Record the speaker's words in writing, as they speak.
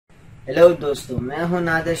Hello दोस्तों, मैं हूं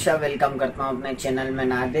नादिर शाह। वेलकम करता हूं अपने चैनल में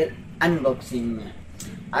नादिर अनबॉक्सिंग में।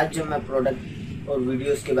 आज जो मैं प्रोडक्ट और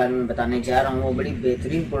वीडियोस के बारे में बताने जा रहा हूं वो बड़ी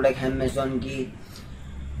बेहतरीन प्रोडक्ट है। अमेज़ॉन की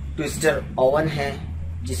ट्विस्टर ओवन है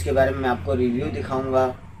जिसके बारे में मैं आपको रिव्यू दिखाऊंगा।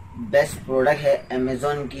 बेस्ट प्रोडक्ट है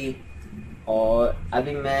अमेज़ॉन की। और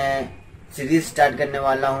अभी मैं सीरीज स्टार्ट करने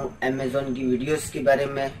वाला हूं अमेज़ॉन की वीडियोस के बारे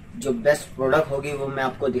में। जो बेस्ट प्रोडक्ट होगी वो मैं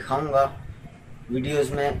आपको दिखाऊंगा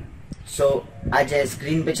वीडियोस में। सो आ जाए,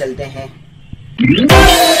 स्क्रीन पे चलते हैं।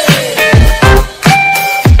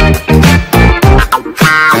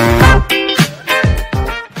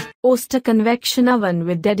 Oster Convection oven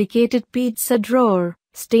with dedicated pizza drawer,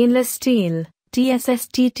 stainless steel,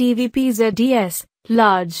 TSSTTTVPZDS,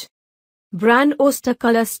 large. Brand Oster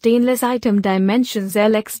color stainless item Dimensions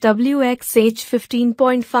LxWxH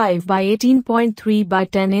 15.5 by 18.3 by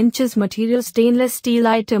 10 inches material stainless steel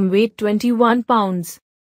item weight 21 pounds.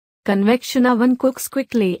 Convection oven cooks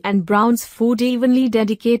quickly and browns food evenly.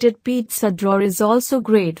 Dedicated pizza drawer is also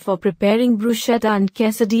great for preparing bruschetta and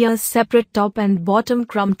quesadillas. Separate top and bottom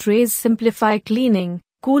crumb trays simplify cleaning.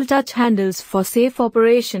 Cool touch handles for safe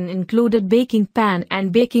operation. Included baking pan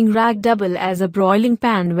and baking rack. Double as a broiling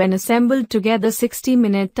pan when assembled together.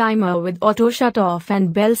 60-minute timer with auto shutoff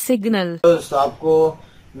and bell signal. दोस्तों, आपको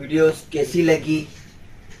videos कैसी लगी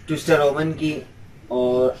twister oven की?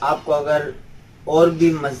 और आपको अगर और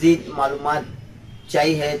भी मज़ीद मालूमात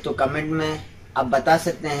चाहिए तो कमेंट में आप बता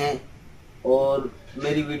सकते हैं। और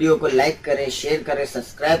मेरी वीडियो को लाइक करें, शेयर करें,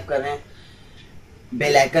 सब्सक्राइब करें,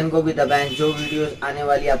 बेल आइकन को भी दबाएं जो वीडियोस आने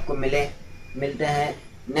वाली आपको मिलते हैं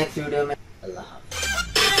नेक्स्ट वीडियो में। अल्लाह हाफ़िज़।